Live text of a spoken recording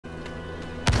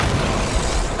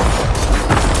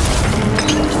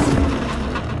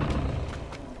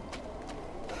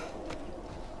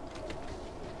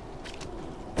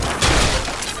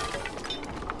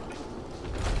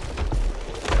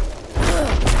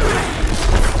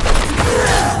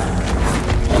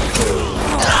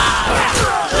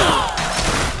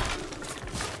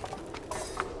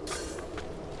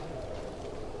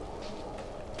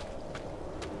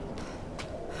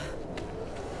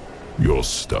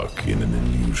stuck in an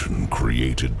illusion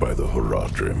created by the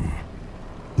Horadrim.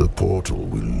 The portal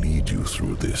will lead you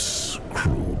through this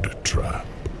crude trap.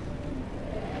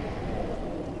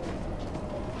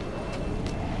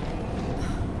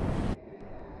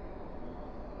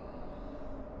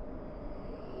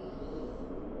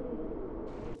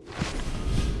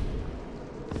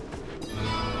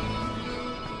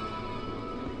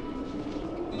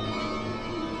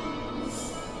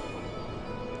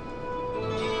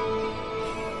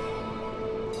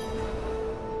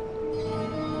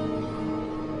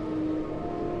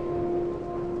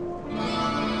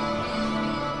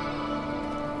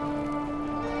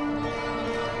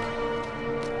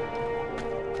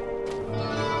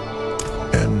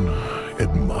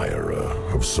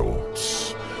 Admirer of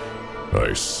sorts.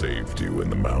 I saved you in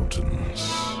the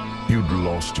mountains. You'd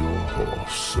lost your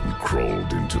horse and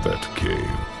crawled into that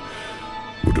cave.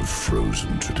 Would have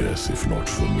frozen to death if not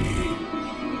for me.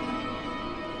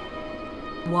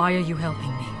 Why are you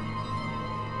helping me?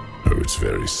 Oh, it's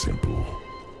very simple.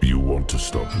 You want to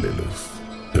stop Lilith,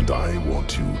 and I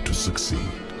want you to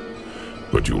succeed.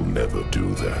 But you'll never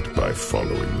do that by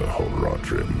following the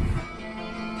Horadrim.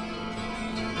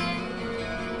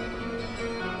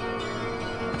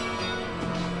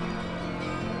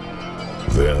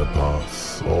 Their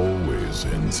path always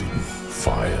ends in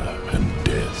fire and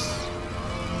death.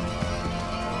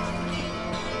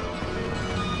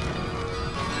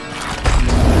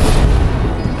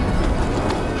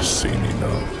 Seen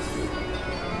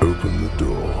enough. Open the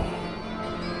door.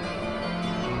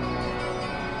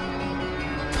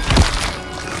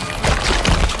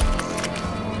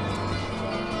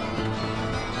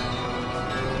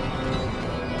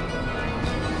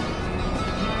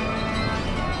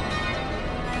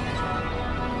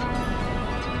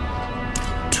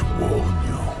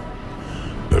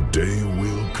 A day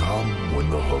will come when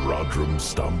the Horadrim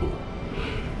stumble.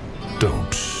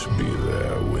 Don't be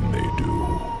there when they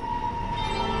do.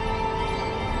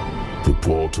 The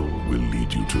portal will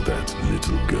lead you to that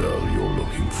little girl you're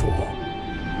looking for.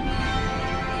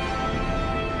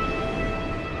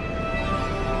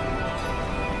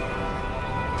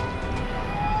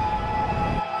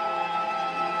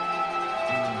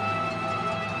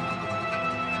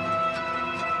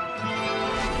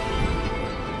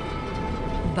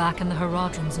 Back in the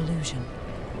Horadrim's illusion.